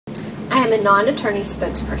am a non-attorney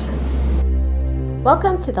spokesperson.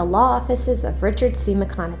 Welcome to the law offices of Richard C.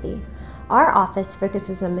 McConathy. Our office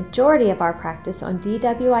focuses a majority of our practice on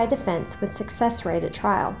DWI defense with success rate at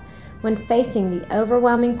trial. When facing the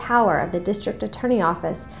overwhelming power of the District Attorney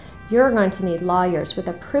Office, you're going to need lawyers with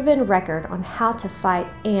a proven record on how to fight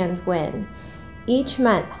and win. Each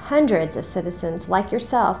month, hundreds of citizens like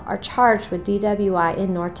yourself are charged with DWI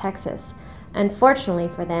in North Texas. Unfortunately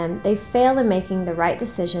for them, they fail in making the right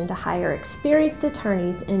decision to hire experienced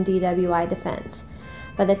attorneys in DWI defense.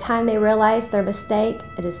 By the time they realize their mistake,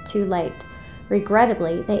 it is too late.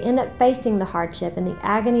 Regrettably, they end up facing the hardship and the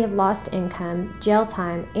agony of lost income, jail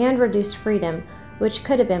time, and reduced freedom, which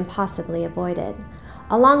could have been possibly avoided.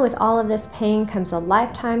 Along with all of this pain comes a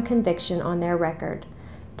lifetime conviction on their record.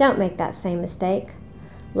 Don't make that same mistake.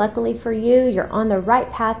 Luckily for you, you're on the right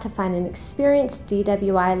path to find an experienced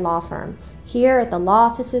DWI law firm here at the law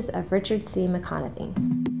offices of Richard C. McConathy.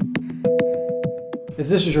 If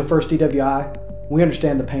this is your first DWI, we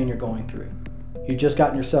understand the pain you're going through. You've just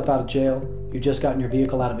gotten yourself out of jail, you've just gotten your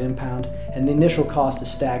vehicle out of impound, and the initial cost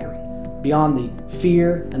is staggering. Beyond the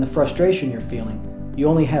fear and the frustration you're feeling, you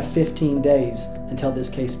only have 15 days until this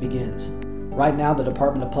case begins. Right now, the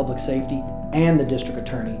Department of Public Safety and the District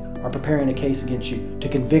Attorney are preparing a case against you to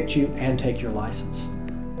convict you and take your license.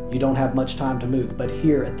 You don't have much time to move, but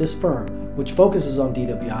here at this firm, which focuses on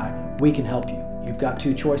DWI, we can help you. You've got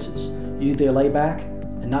two choices. You either lay back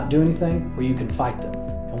and not do anything, or you can fight them.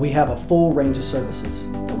 And we have a full range of services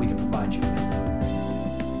that we can provide you with.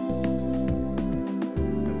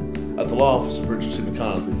 At the law office of Richard C.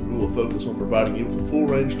 McConathy, we will focus on providing you with a full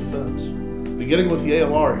range defense, beginning with the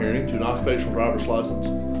ALR hearing to an occupational driver's license,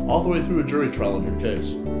 all the way through a jury trial in your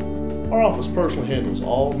case. Our office personally handles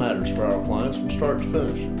all matters for our clients from start to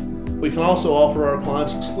finish. We can also offer our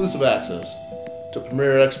clients exclusive access to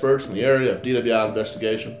premier experts in the area of DWI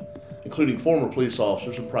investigation, including former police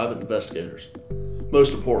officers and private investigators.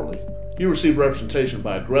 Most importantly, you receive representation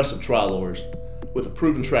by aggressive trial lawyers with a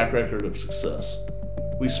proven track record of success.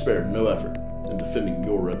 We spare no effort in defending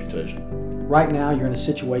your reputation. Right now, you're in a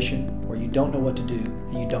situation where you don't know what to do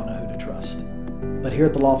and you don't know who to trust. But here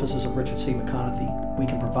at the law offices of Richard C. McConathy, we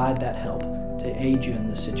can provide that help to aid you in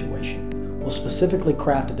this situation. We'll specifically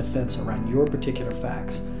craft a defense around your particular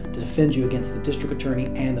facts to defend you against the District Attorney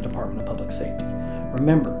and the Department of Public Safety.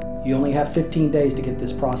 Remember, you only have 15 days to get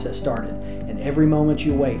this process started, and every moment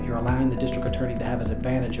you wait, you're allowing the District Attorney to have an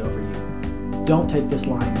advantage over you. Don't take this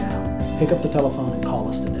line now. Pick up the telephone and call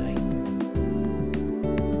us today.